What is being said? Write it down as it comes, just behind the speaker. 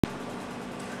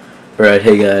Alright,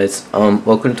 hey guys,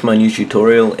 welcome to my new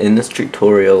tutorial. In this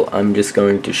tutorial, I'm just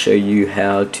going to show you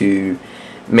how to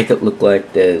make it look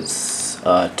like there's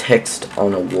text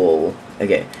on a wall.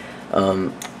 Okay,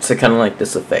 so kind of like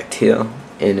this effect here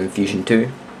in Infusion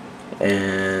 2,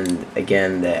 and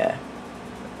again there.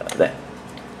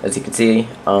 As you can see,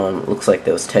 looks like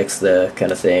there was text there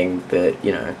kind of thing, but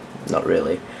you know, not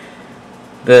really.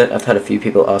 But I've had a few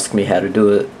people ask me how to do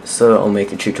it, so I'll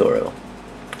make a tutorial.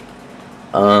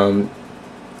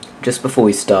 Just before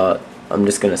we start, I'm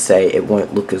just going to say it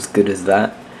won't look as good as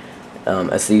that,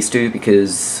 as these do,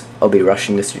 because I'll be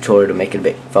rushing this tutorial to make it a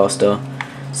bit faster,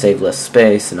 save less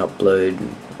space and upload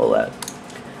and all that.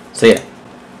 So yeah,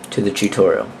 to the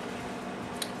tutorial.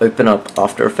 Open up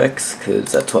After Effects,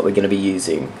 because that's what we're going to be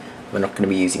using. We're not going to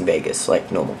be using Vegas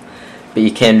like normal. But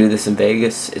you can do this in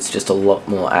Vegas, it's just a lot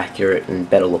more accurate and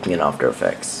better looking in After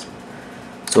Effects.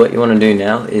 So what you want to do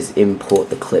now is import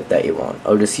the clip that you want.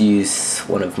 I'll just use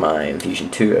one of my Infusion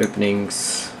 2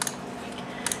 openings.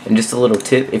 And just a little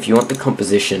tip, if you want the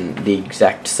composition the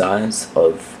exact size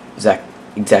of,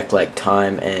 exact like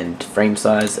time and frame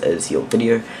size as your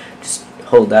video, just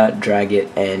hold that, drag it,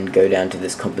 and go down to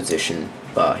this composition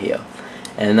bar here.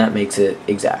 And that makes it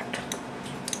exact.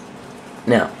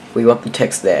 Now, we want the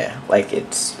text there, like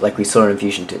we saw in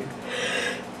Infusion 2.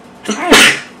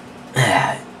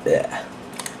 Yeah.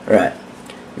 Alright,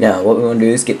 now what we want to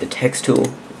do is get the text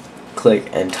tool, click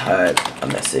and type a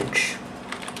message.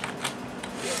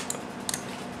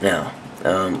 Now,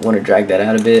 want to drag that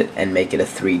out a bit and make it a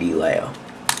 3D layer.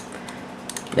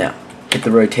 Now, get the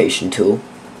rotation tool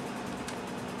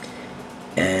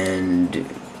and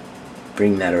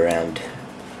bring that around.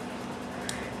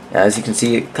 Now, as you can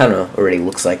see, it kind of already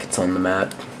looks like it's on the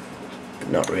map,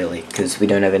 but not really, because we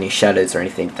don't have any shadows or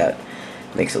anything that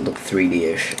makes it look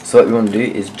 3D-ish. So what we want to do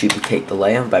is duplicate the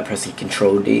layer by pressing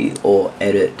Ctrl D or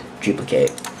Edit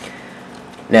Duplicate.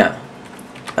 Now,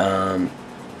 now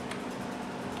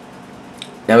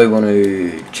we want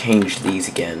to change these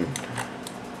again.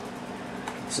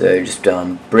 So just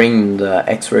bring the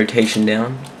X rotation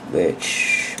down,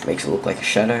 which makes it look like a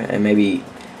shadow, and maybe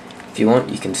if you want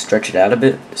you can stretch it out a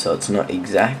bit so it's not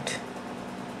exact.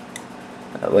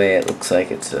 That way it looks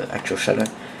like it's an actual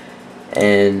shadow.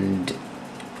 And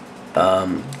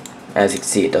as you can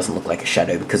see, it doesn't look like a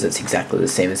shadow because it's exactly the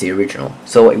same as the original.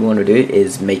 So what you want to do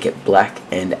is make it black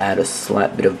and add a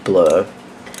slight bit of blur.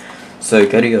 So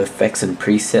go to your Effects and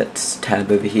Presets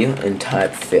tab over here and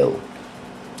type Fill.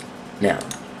 Now,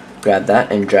 grab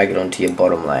that and drag it onto your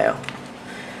bottom layer.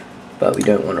 But we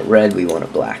don't want it red, we want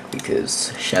it black,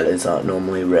 because shadows aren't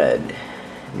normally red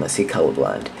unless you're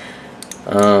colorblind.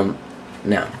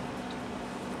 Now,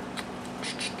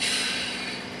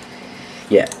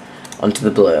 yeah, onto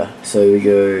the blur. So we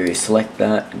go select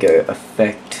that, go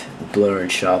Effect, Blur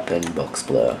and Sharpen, Box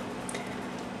Blur.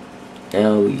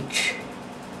 Now we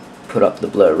put up the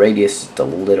blur radius just a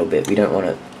little bit. We don't want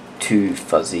it too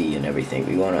fuzzy and everything.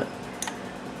 We want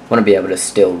to be able to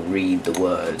still read the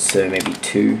words. So maybe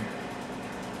 2.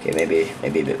 Okay, maybe a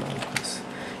bit more.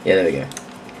 Yeah, there we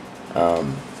go.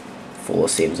 4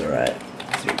 seems alright.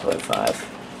 3.5.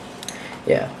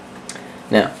 Yeah.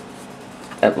 Now,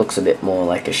 that looks a bit more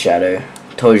like a shadow.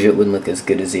 Told you it wouldn't look as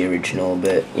good as the original,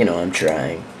 but you know, I'm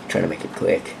trying to make it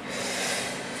quick.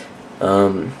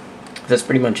 That's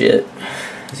pretty much it.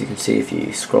 As you can see, if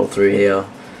you scroll through here,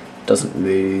 it doesn't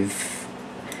move.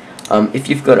 If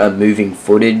you've got a moving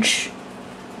footage,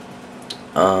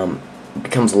 it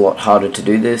becomes a lot harder to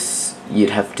do this. You'd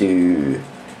have to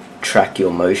track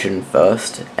your motion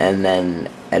first and then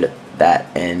edit that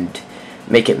and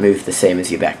make it move the same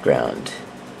as your background.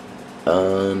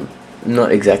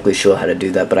 Not exactly sure how to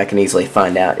do that, but I can easily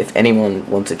find out. If anyone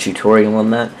wants a tutorial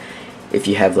on that, if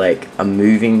you have like a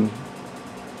moving,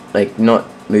 like not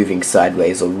moving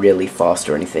sideways or really fast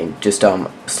or anything, just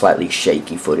slightly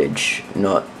shaky footage,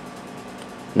 not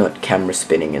camera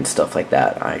spinning and stuff like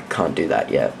that. I can't do that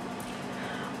yet.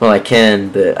 Well, I can,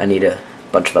 but I need a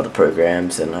bunch of other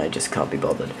programs and I just can't be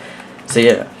bothered. So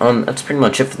yeah, that's pretty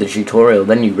much it for the tutorial.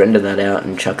 Then you render that out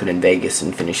and chuck it in Vegas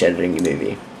and finish editing your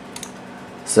movie.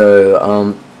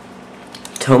 So,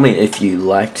 tell me if you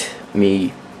liked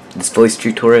this voice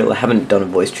tutorial. I haven't done a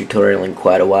voice tutorial in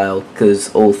quite a while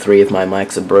because all 3 of my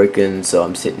mics are broken, so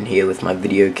I'm sitting here with my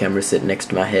video camera sitting next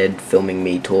to my head, filming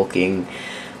me talking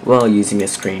while using a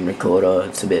screen recorder.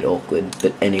 It's a bit awkward,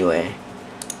 but anyway,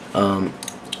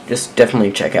 just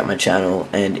definitely check out my channel,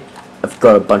 and I've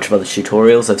got a bunch of other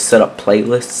tutorials. I've set up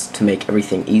playlists to make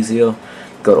everything easier.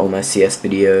 Got all my CS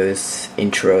videos,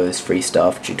 intros, free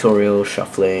stuff, tutorials,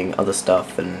 shuffling, other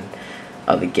stuff, and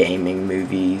other gaming,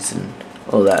 movies, and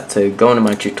all that. So go into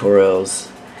my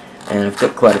tutorials and I've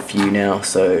got quite a few now,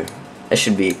 so there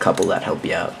should be a couple that help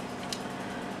you out.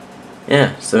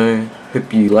 Yeah, so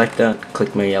hope you like that.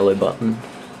 Click my yellow button.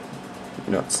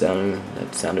 That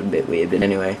sounded a bit weird, but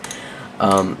anyway,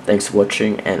 thanks for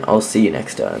watching, and I'll see you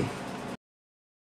next time.